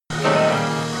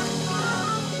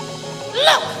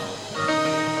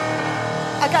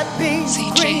got beans,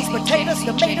 greens, potatoes,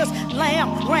 tomatoes,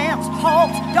 lamb, rams,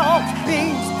 hogs, dogs,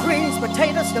 beans, greens,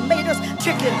 potatoes, tomatoes,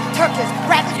 chicken, turkeys,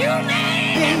 rabbits, you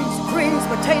name. Beans, greens,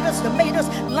 potatoes, tomatoes,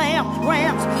 lamb,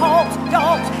 rams, hogs,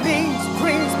 dogs, beans,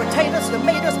 greens, potatoes,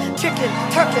 tomatoes, chicken,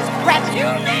 turkeys, rabbits,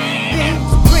 you name. Beans,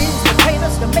 greens,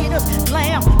 potatoes, tomatoes,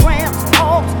 lamb, rams,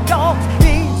 hogs, dogs,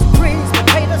 beans, greens,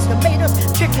 potatoes, tomatoes,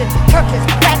 chicken, turkeys,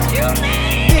 rabbits, you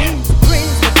name. Beans,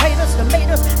 greens, potatoes,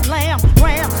 tomatoes, lamb,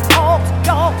 rams, hogs,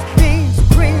 dogs, beans,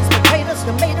 greens, potatoes,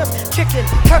 tomatoes, chicken,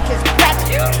 turkeys, rabbits,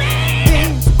 you name.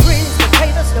 Beans, greens,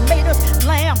 potatoes, tomatoes,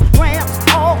 lamb, rams,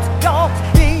 hogs, dogs,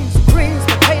 beans, greens,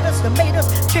 potatoes, tomatoes,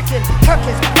 chicken,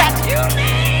 turkeys, rabbits, you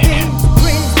name. Beans,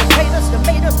 greens, potatoes,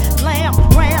 tomatoes, lamb,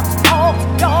 rams, hogs,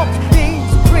 dogs, beans,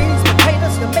 greens,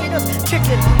 potatoes, tomatoes,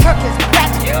 chicken, turkeys,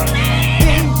 rabbits, you name.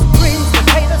 Beans, greens,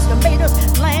 potatoes, tomatoes,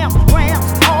 lamb, rams,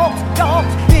 hogs,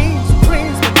 dogs, beans,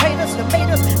 greens, potatoes,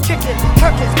 tomatoes, chicken,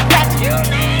 turkeys, rabbits, you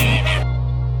name.